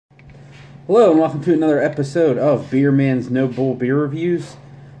Hello and welcome to another episode of Beer Man's No Bull Beer Reviews.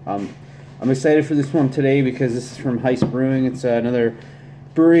 I'm excited for this one today because this is from Heist Brewing. It's another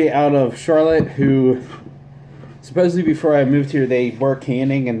brewery out of Charlotte who, supposedly before I moved here, they were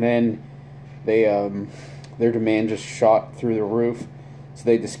canning and then they their demand just shot through the roof. So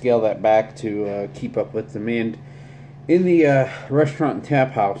they had to scale that back to keep up with demand in the restaurant and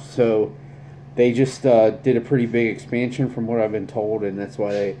tap house. So they just did a pretty big expansion from what I've been told, and that's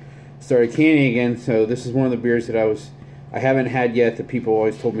why they started canning again. So this is one of the beers that I haven't had yet. The people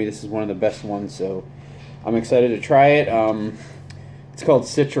always told me this is one of the best ones, so I'm excited to try it. It's called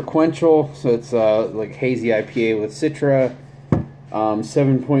Citraquencial, so it's like hazy IPA with Citra,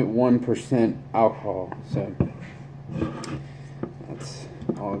 7.1% alcohol. So that's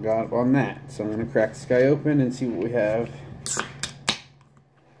all I got on that. So I'm gonna crack this guy open and see what we have.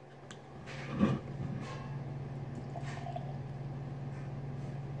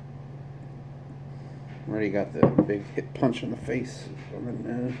 Already got the big hit punch in the face.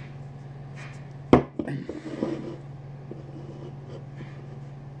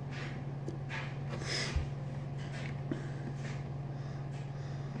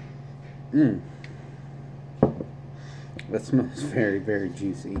 That smells very, very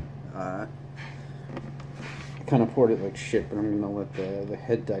juicy. I kind of poured it like shit, but I'm gonna let the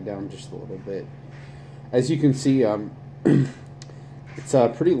head die down just a little bit. As you can see, it's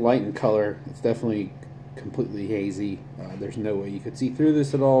pretty light in color. It's definitely completely hazy. There's no way you could see through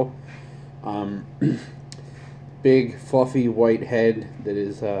this at all. Big fluffy white head that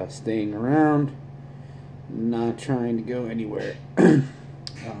is staying around, not trying to go anywhere. The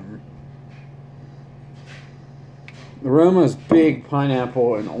aroma is big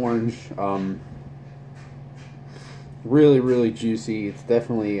pineapple and orange. Really, really juicy. It's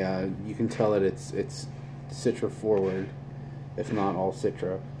definitely you can tell that it's Citra forward, if not all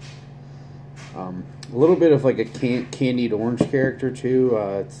Citra. A little bit of like a candied orange character too.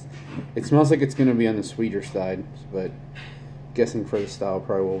 It smells like it's going to be on the sweeter side, but guessing for the style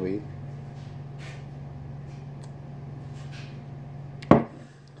probably will be.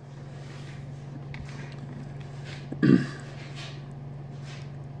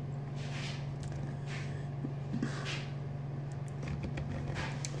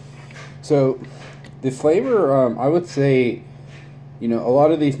 So the flavor, I would say, you know, a lot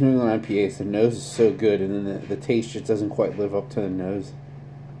of these New England IPAs, the nose is so good, and then the taste just doesn't quite live up to the nose.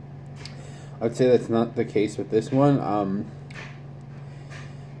 I'd say that's not the case with this one.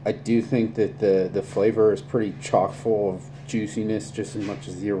 I do think that the flavor is pretty chock full of juiciness, just as much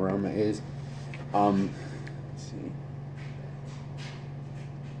as the aroma is. Let's see.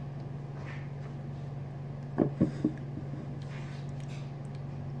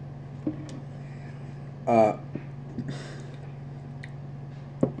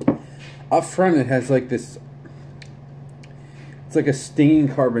 Up front, it has like this. It's like a stinging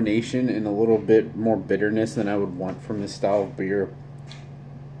carbonation and a little bit more bitterness than I would want from this style of beer.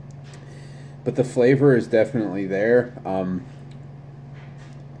 But the flavor is definitely there.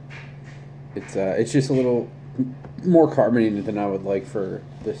 It's just a little more carbonated than I would like for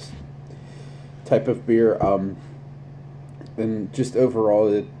this type of beer. And just overall,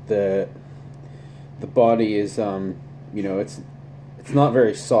 the body is you know, it's not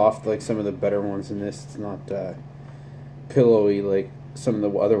very soft like some of the better ones in this. It's not pillowy like some of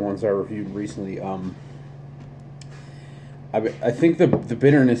the other ones I reviewed recently. I think the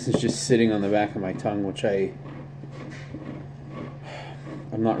bitterness is just sitting on the back of my tongue, which I'm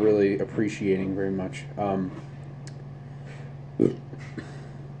not really appreciating very much.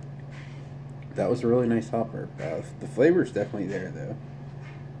 That was a really nice hopper. The flavor is definitely there though.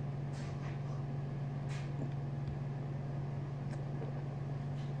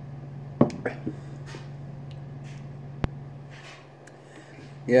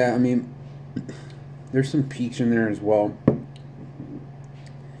 Yeah, I mean, there's some peach in there as well.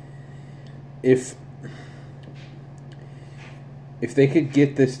 If they could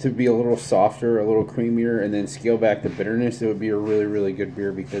get this to be a little softer, a little creamier, and then scale back the bitterness, it would be a really, really good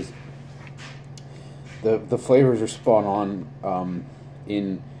beer because the flavors are spot on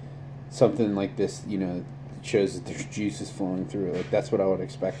in something like this. You know, it shows that there's juices flowing through it. Like, that's what I would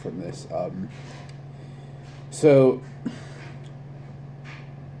expect from this. So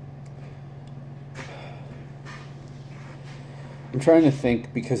I'm trying to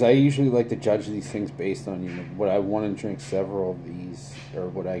think, because I usually like to judge these things based on, you know, would I want to drink several of these, or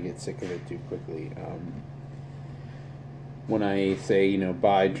would I get sick of it too quickly? When I say, you know,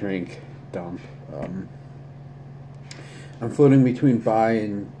 buy, drink, dump, I'm floating between buy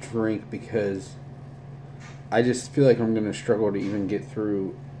and drink because I just feel like I'm going to struggle to even get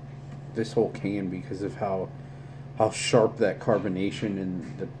through this whole can because of how sharp that carbonation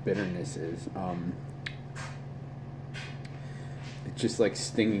and the bitterness is. It's just like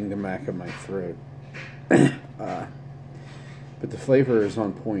stinging the back of my throat. But the flavor is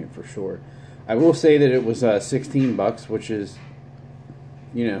on point for sure. I will say that it was $16, which is,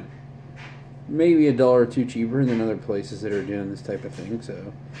 you know, maybe $1 or $2 cheaper than other places that are doing this type of thing.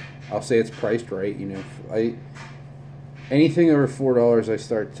 So I'll say it's priced right. You know, anything over $4, I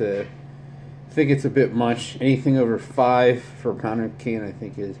start to think it's a bit much. Anything over $5 for a pound of can, I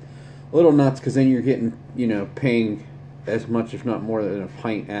think is a little nuts, because then you're getting, you know, paying as much, if not more, than a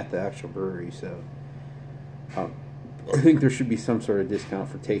pint at the actual brewery. So I think there should be some sort of discount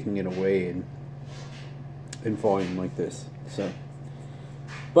for taking it away in volume like this. So,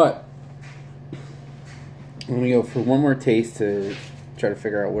 but I'm gonna go for one more taste to try to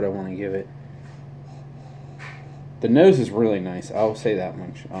figure out what I want to give it. The nose is really nice. I'll say that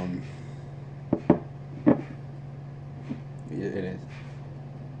much. It is.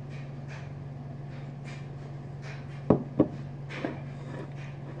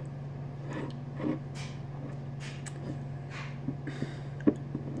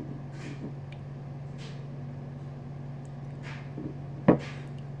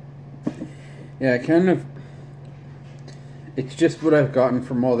 Yeah, kind of. It's just what I've gotten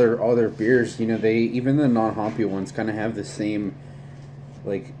from all their beers. You know, even the non-hoppy ones kind of have the same,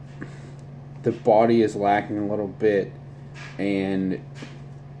 like, the body is lacking a little bit,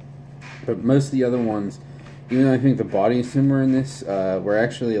 but most of the other ones, even though I think the body is similar in this, we're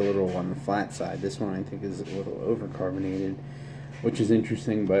actually a little on the flat side. This one I think is a little over-carbonated, which is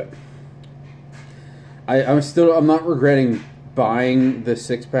interesting. But I'm not regretting buying the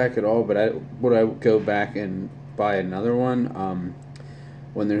 6-pack at all, but would I go back and buy another one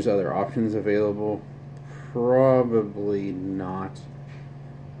when there's other options available? Probably not.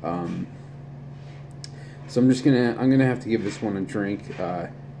 So I'm gonna have to give this one a drink.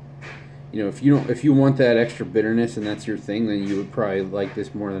 You know, if you want that extra bitterness and that's your thing, then you would probably like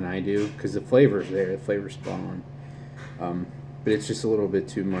this more than I do, because the flavor's there, the flavor's spot on. But it's just a little bit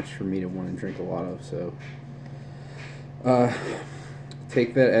too much for me to want to drink a lot of. So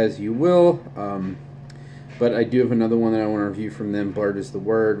take that as you will. But I do have another one that I want to review from them, Blurred is the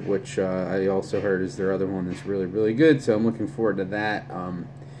Word, which I also heard is their other one that's really, really good. So I'm looking forward to that.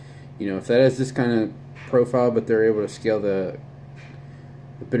 You know, if that has this kind of profile, but they're able to scale the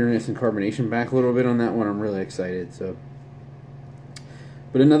bitterness and carbonation back a little bit on that one, I'm really excited. So,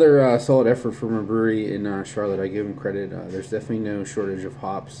 but another solid effort from a brewery in Charlotte. I give them credit. There's definitely no shortage of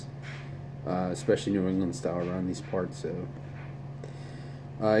hops, especially New England style around these parts. So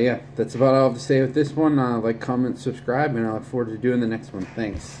yeah, that's about all I have to say with this one. Like, comment, subscribe, and I look forward to doing the next one.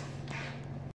 Thanks.